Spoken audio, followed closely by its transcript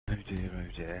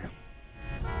yeah.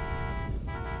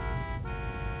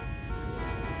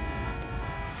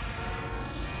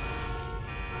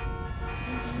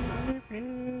 I'm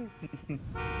here.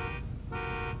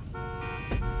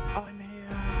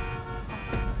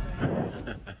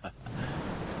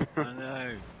 I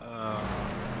know. Oh.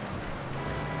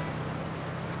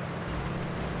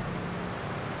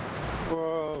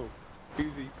 Whoa! Easy,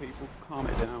 people, calm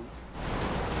it down.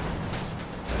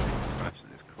 Crashing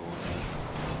this corner.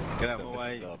 Get out of my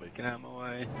way. Get out of my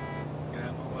way. Get out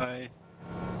of my way.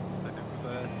 Look at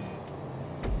reverse.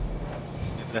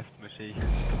 You've left machine.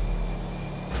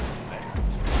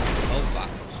 Oh, back.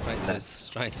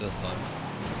 Straight to us, Simon.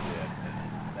 Yeah.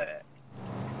 There.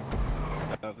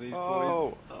 Have these Oh!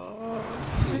 boys. Oh.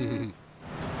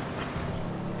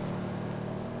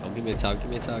 Oh, give me a tug, give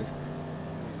me a tug.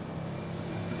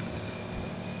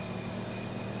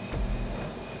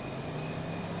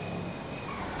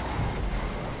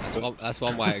 That's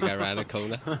one way to go around a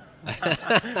corner.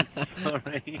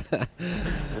 Sorry.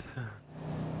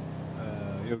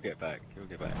 You'll get back. You'll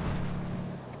get back.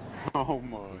 Oh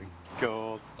my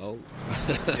god. Oh.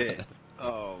 Shit.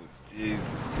 Oh, jeez.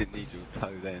 Didn't need your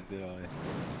toe then, did I?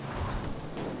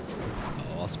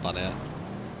 Oh, I spun out.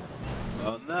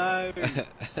 Oh no!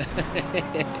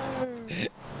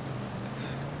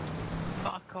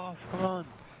 Fuck off, come on!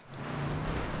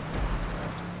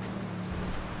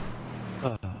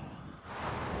 Oh.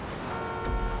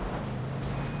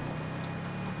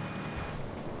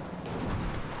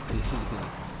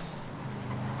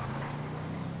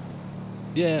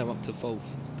 Yeah, I'm up to 4th.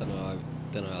 Don't know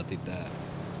how I did that.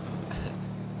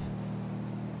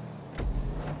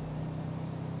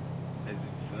 Is it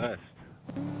first?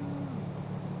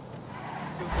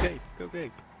 Go Gape, go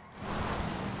Gape.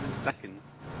 Second.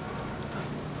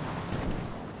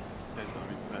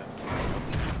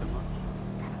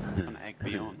 An egg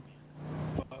beyond.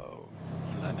 Whoa.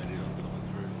 Landed it on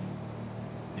someone's roof.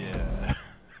 Yeah.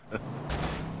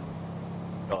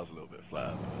 Car's a little bit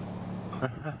flat,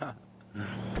 but...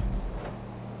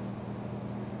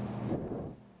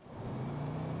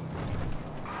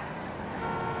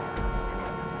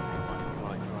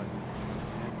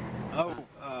 Oh,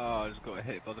 I just got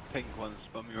hit by the pink one,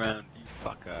 spun me around, you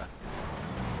fucker.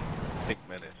 Pink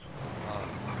menace. Oh,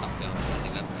 it's stuck behind the bloody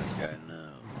lamppost. Go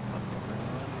now.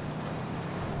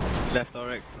 Left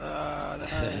Eyerex. Ah, no.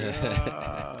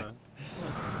 Ah.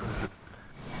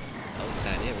 Oh, it's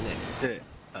down here, isn't it? Shit.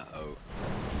 Uh-oh.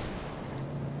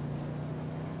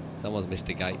 Someone's missed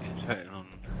a gate. Turning on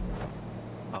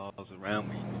cars around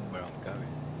me, not where I'm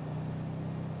going.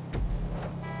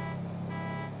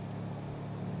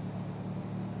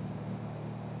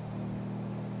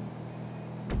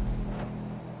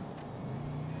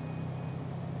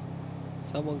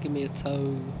 Someone give me a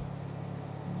tow.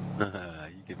 You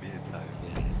give me a toe.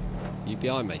 Yeah. You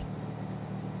behind me?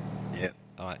 Yep.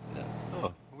 Alright,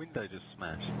 Oh, the window just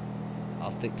smashed. I'll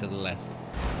stick to the left.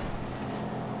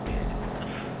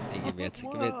 You give me a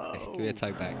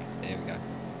tow back. There we go.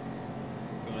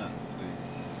 Going out to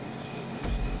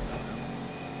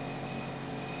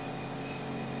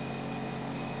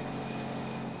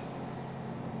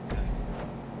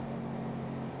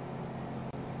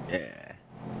sea. Yeah.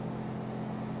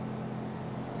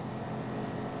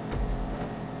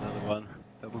 Another one.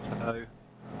 Double toe.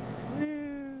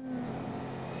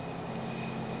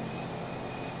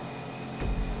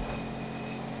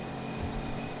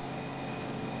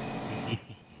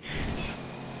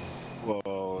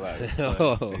 Whoa, that is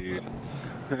close, dude.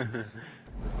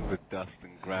 All the dust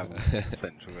and gravel from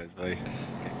central reservation.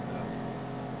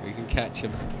 We can catch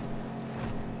him.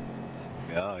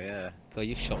 Oh, yeah. God,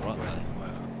 you've shot right there.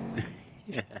 Wow.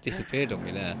 You've disappeared on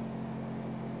me there.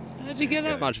 How'd you get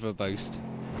that much of a boost?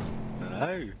 I don't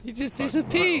know. You just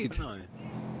disappeared. Well,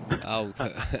 Oh.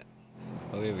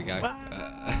 Oh, here we go.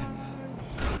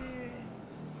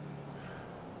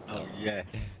 Oh, yes.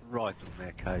 Right on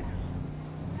their case.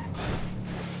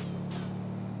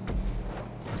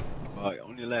 Right,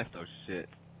 on your left. Oh, shit.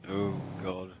 Oh,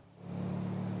 God.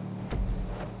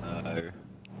 No.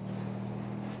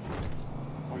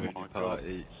 Oh Ruined my your god.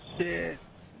 party. Shit.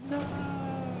 No.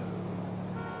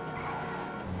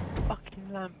 Fucking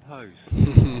lamppost.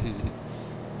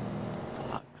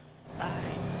 Fuck's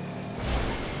sake.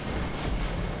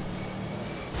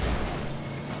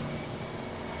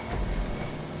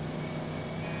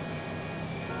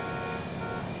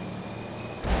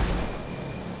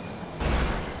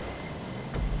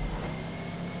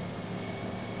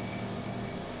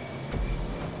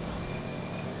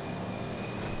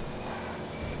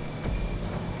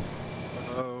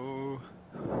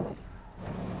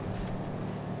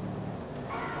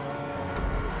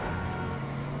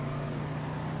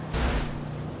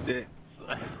 Shit.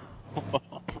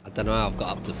 I don't know how I've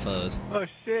got up to third. Oh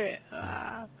shit!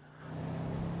 Ah.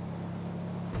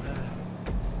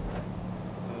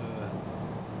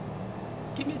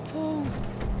 Give me a tool.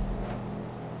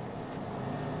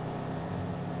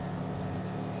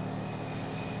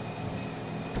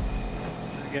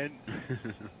 Again.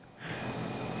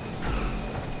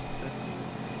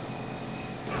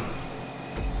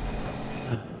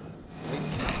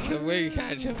 We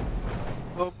catch him.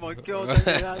 Oh my god, look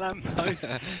at that lamppost.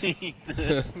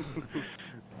 Jesus.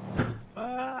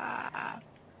 Ah.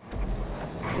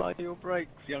 Apply your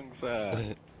brakes, young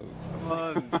sir. Come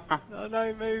on. Oh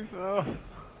no, move. Oh.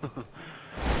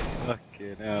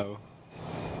 Fucking hell.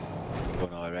 Go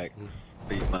on, Eyerex.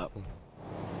 Beat him up.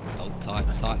 Oh, tight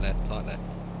left, tight left.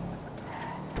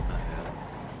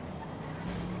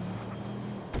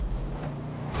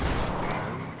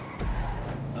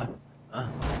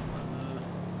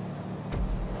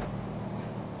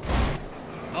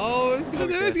 Oh, he's gonna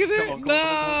do it, he's gonna do it.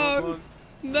 No!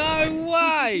 No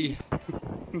way!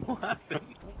 What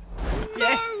happened?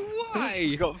 No way!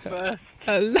 You got first.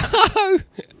 Hello!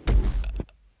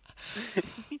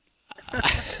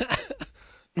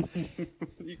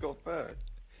 You got first.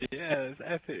 Yeah, it's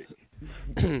epic.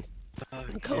 I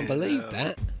can't believe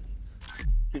that.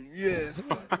 Yeah,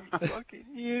 fucking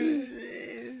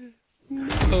you.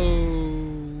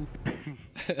 No.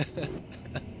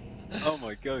 Oh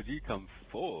my god, you come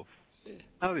fourth.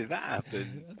 How did that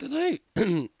happen? I don't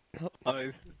know.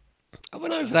 Oh, I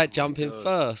went over that jump in God.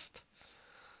 first.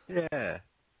 Yeah.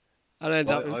 I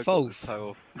ended up in I fourth. got the toe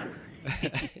off.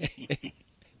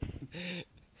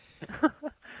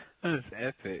 That's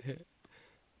epic.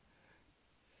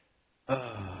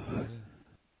 Oh,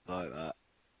 like that.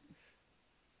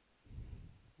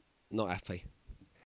 Not happy.